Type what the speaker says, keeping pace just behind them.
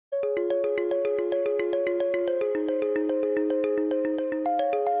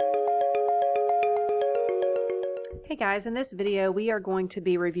Hey guys, in this video we are going to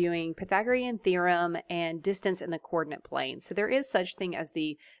be reviewing Pythagorean Theorem and distance in the coordinate plane. So there is such thing as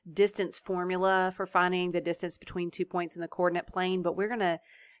the distance formula for finding the distance between 2 points in the coordinate plane, but we're going to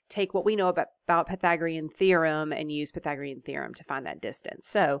take what we know about Pythagorean Theorem and use Pythagorean Theorem to find that distance.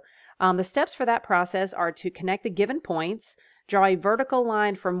 So the steps for that process are to connect the given points, draw a vertical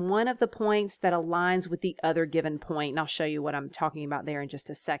line from one of the points that aligns with the other given point. And I'll show you what I'm talking about there in just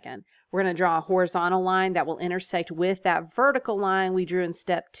a second. We're going to draw a horizontal line that will intersect with that vertical line we drew in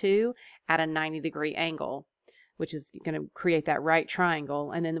step 2 at a 90-degree angle, which is going to create that right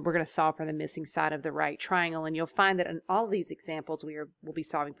triangle. And then we're going to solve for the missing side of the right triangle. And you'll find that in all of these examples, we'll be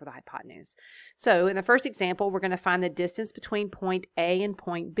solving for the hypotenuse. So in the first example, we're going to find the distance between point A and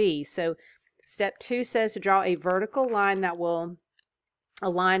point B. So step 2 says to draw a vertical line that will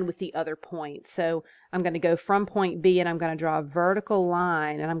align with the other point. So I'm going to go from point B and I'm going to draw a vertical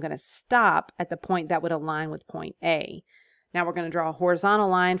line and I'm going to stop at the point that would align with point A. Now we're going to draw a horizontal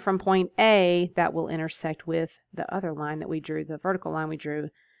line from point A that will intersect with the other line that we drew, the vertical line we drew,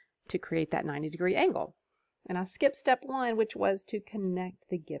 to create that 90-degree angle. And I skipped step 1, which was to connect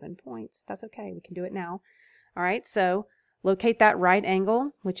the given points. That's okay, we can do it now. All right, so locate that right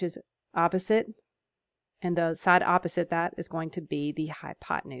angle, which is opposite, and the side opposite that is going to be the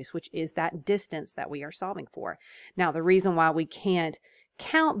hypotenuse, which is that distance that we are solving for. Now, the reason why we can't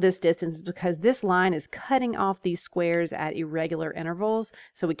count this distance is because this line is cutting off these squares at irregular intervals,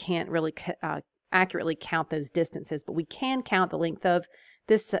 so we can't really accurately count those distances, but we can count the length of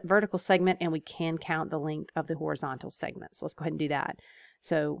this vertical segment and we can count the length of the horizontal segment. So let's go ahead and do that.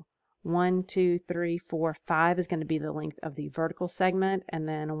 So 1, 2, 3, 4, 5 is going to be the length of the vertical segment, and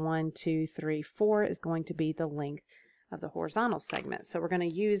then 1, 2, 3, 4 is going to be the length of the horizontal segment. So we're going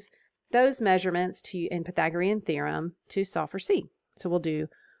to use those measurements in Pythagorean Theorem to solve for C. So we'll do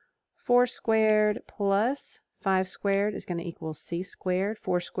 4 squared plus 5 squared is going to equal C squared.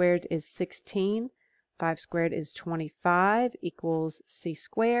 4 squared is 16. 5 squared is 25 equals C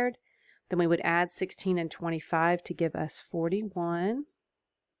squared. Then we would add 16 and 25 to give us 41.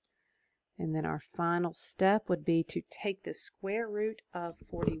 And then our final step would be to take the square root of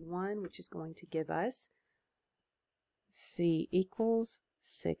 41, which is going to give us C equals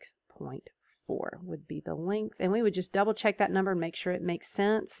 6.4 would be the length. And we would just double check that number and make sure it makes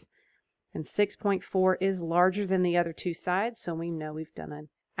sense. And 6.4 is larger than the other two sides, so we know we've done an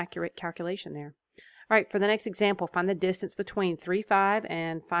accurate calculation there. All right, for the next example, find the distance between 3, 5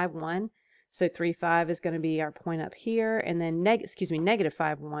 and 5, 1. So 3, 5 is going to be our point up here, and then negative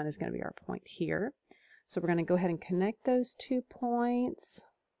 5, 1 is going to be our point here. So we're going to go ahead and connect those 2 points.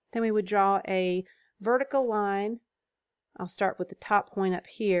 Then we would draw a vertical line. I'll start with the top point up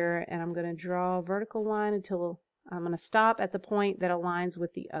here, and I'm going to draw a vertical line until I'm going to stop at the point that aligns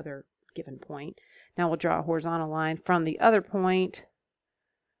with the other given point. Now we'll draw a horizontal line from the other point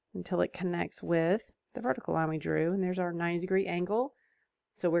until it connects with the vertical line we drew, and there's our 90-degree angle.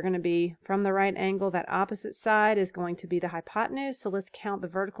 So we're going to be from the right angle, that opposite side is going to be the hypotenuse. So let's count the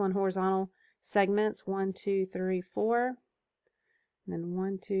vertical and horizontal segments. 1, 2, 3, 4. And then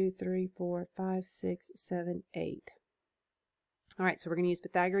 1, 2, 3, 4, 5, 6, 7, 8. All right, so we're going to use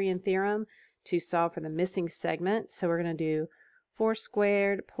Pythagorean Theorem to solve for the missing segment. So we're going to do 4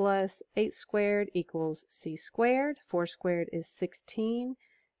 squared plus 8 squared equals C squared. 4 squared is 16.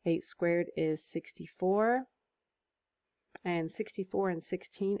 8 squared is 64. And 64 and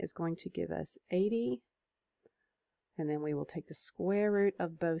 16 is going to give us 80. And then we will take the square root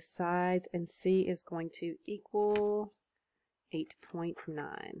of both sides, and C is going to equal 8.9.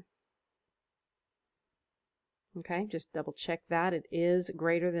 Okay, just double check that. It is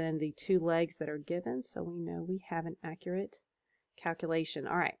greater than the 2 legs that are given, so we know we have an accurate calculation.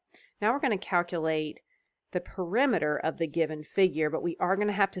 All right, now we're going to calculate the perimeter of the given figure, but we are going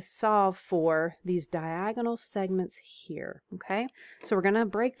to have to solve for these diagonal segments here. Okay, so we're going to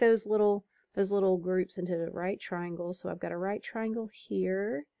break those little groups into the right triangles. So I've got a right triangle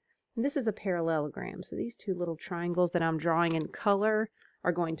here, and this is a parallelogram. So these 2 little triangles that I'm drawing in color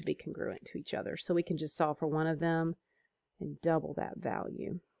are going to be congruent to each other. So we can just solve for one of them and double that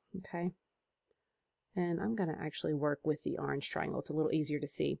value. Okay. And I'm going to actually work with the orange triangle. It's a little easier to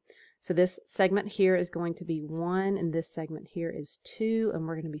see. So this segment here is going to be 1, and this segment here is 2, and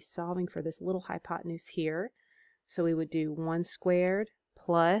we're going to be solving for this little hypotenuse here. So we would do 1 squared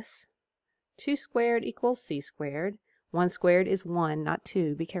plus 2 squared equals C squared. 1 squared is 1, not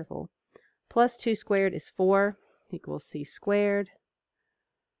 2, be careful. Plus 2 squared is 4 equals C squared.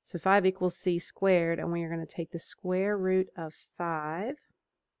 So 5 equals C squared, and we are going to take the square root of 5.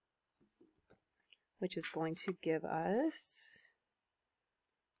 Which is going to give us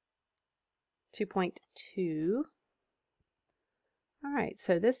 2.2. All right,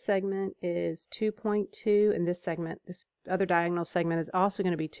 so this segment is 2.2, and this other diagonal segment is also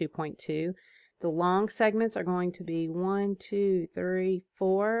going to be 2.2. The long segments are going to be 1, 2, 3,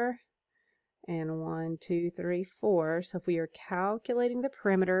 4, and 1, 2, 3, 4. So if we are calculating the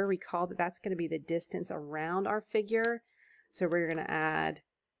perimeter, recall that that's going to be the distance around our figure. So we're going to add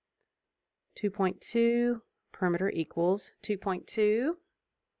 2.2, perimeter equals 2.2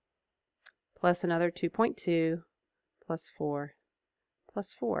 plus another 2.2 plus 4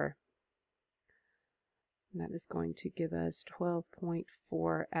 plus 4. And that is going to give us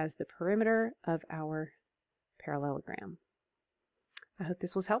 12.4 as the perimeter of our parallelogram. I hope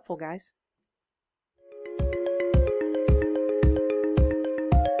this was helpful, guys.